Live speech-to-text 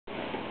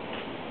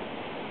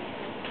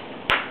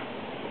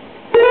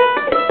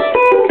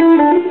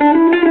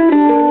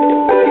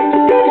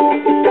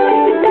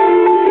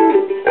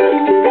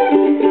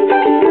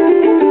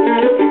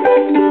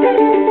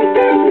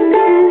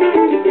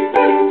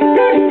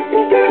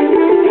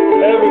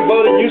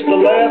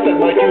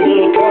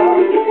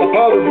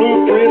powder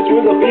blue Prius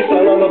with a peace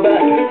sign on the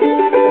back.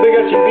 The big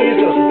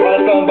SUVs just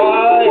blast on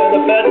by, and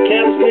the fat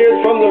cats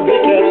sneered from their big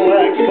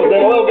Cadillacs. But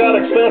then oil got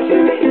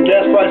expensive,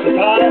 gas prices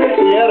high.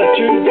 The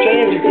attitude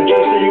changed, you can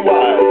just see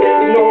why.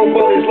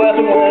 Nobody's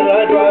laughing when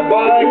I drive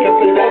by,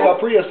 'cause they've all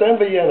got Prius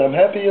Envy, and I'm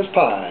happy as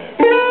pie.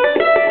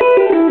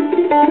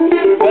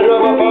 I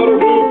drive a powder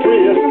blue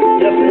Prius,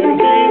 yes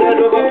indeed, I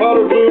drive a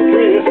powder blue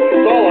Prius.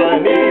 It's all I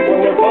need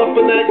when they're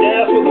pumping that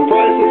gas with the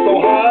prices so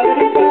high.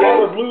 My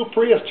powder blue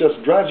Prius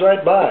just drives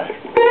right by.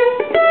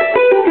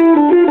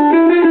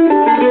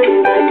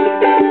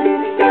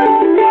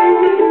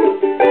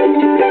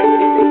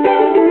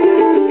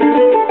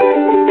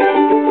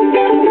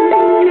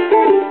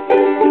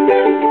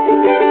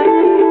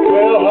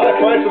 Well, high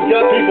prices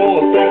got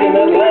people thinking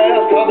at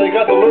last how they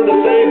got to learn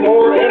to save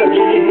more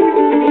energy.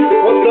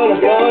 What's done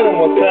is done, and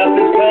what's past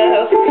is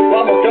past. A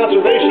lot more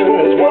conservation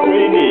is what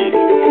we need.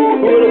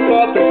 Who would have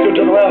thought this could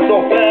turn around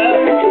so fast?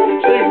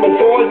 Sigmund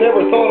Freud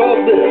never thought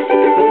of this,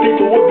 that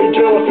people would be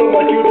jealous of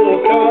my cute little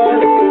car.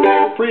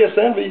 Prius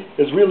Envy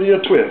is really a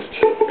twist. I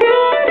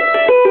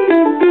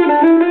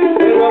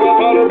drive a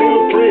powder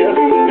blue Prius,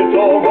 it's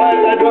alright.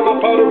 I drive a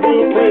powder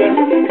blue Prius,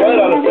 right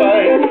out of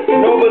sight.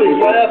 Nobody's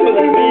laughing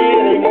at me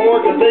anymore,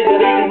 'cause they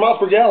get 18 miles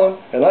per gallon,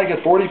 and I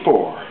get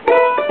 44.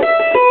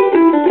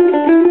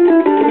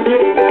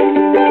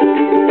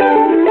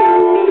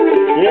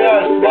 Yeah,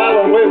 I smile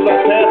and wave as I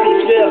pass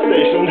each gas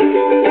station.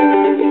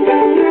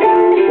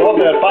 Love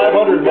that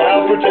 500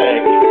 miles per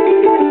tank.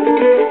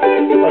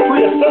 My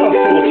Prius sounds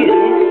cool too.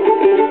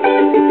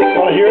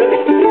 Wanna hear it?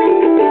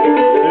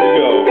 Here you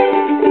go.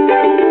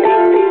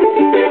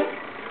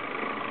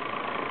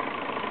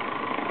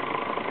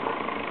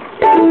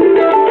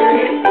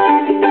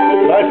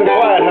 Nice and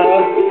quiet,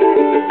 huh?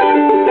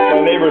 My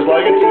neighbors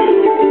like it too.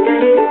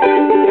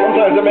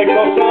 Sometimes it makes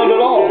no sound at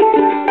all.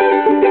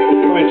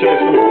 Let me tell you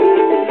some more.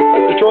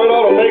 Detroit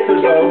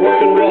automakers are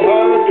working real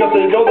hard, 'cause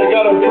they know they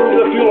gotta improve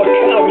their fuel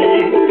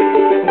economy.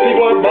 And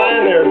people aren't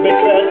buying their big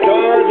fat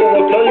cars, and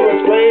they'll tell you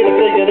it's great if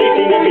they get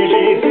 18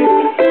 MPGs.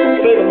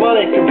 Saving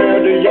money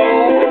compared to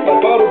y'all. My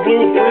powder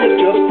blue Prius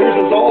just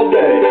cruises all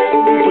day.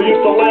 People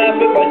used to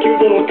laugh at my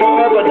cute little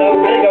car, but now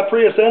they got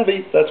Prius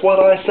Envy, that's what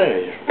I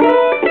say.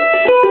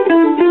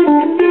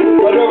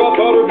 I drive a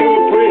powder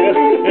blue Prius,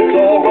 it's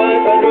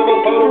alright. I drive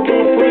a powder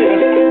blue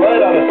Prius,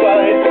 right out of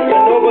sight. And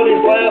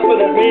nobody's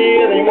laughing at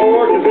me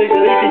anymore, 'cause they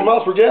get 18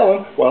 miles per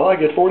gallon, while I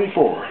get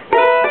 44. I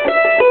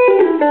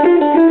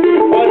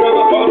drive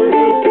a powder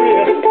blue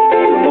Prius,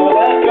 it's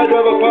alright. I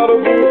drive a powder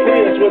blue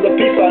Prius with a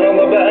peace sign on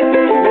the back.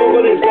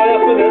 Nobody's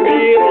laughing at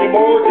me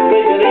anymore, 'cause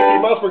they get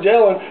 18 miles per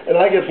gallon, and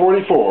I get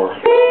 44.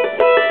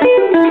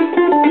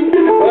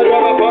 I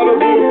drive a powder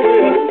blue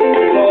Prius,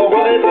 it's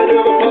alright. I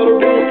drive a powder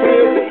blue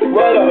Prius,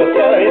 right out of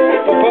sight.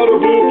 A powder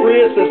blue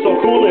Prius is so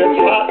cool it's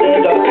hot,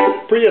 and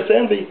Prius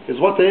Envy is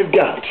what they've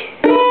got.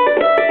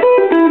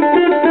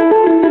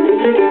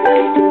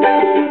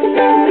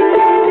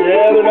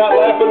 Yeah, they're not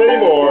laughing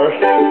anymore,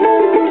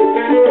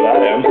 but I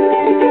am.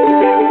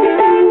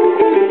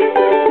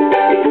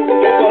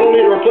 I don't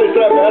need to replace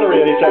that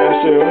battery anytime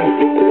soon,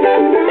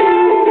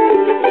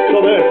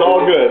 so then it's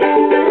all good.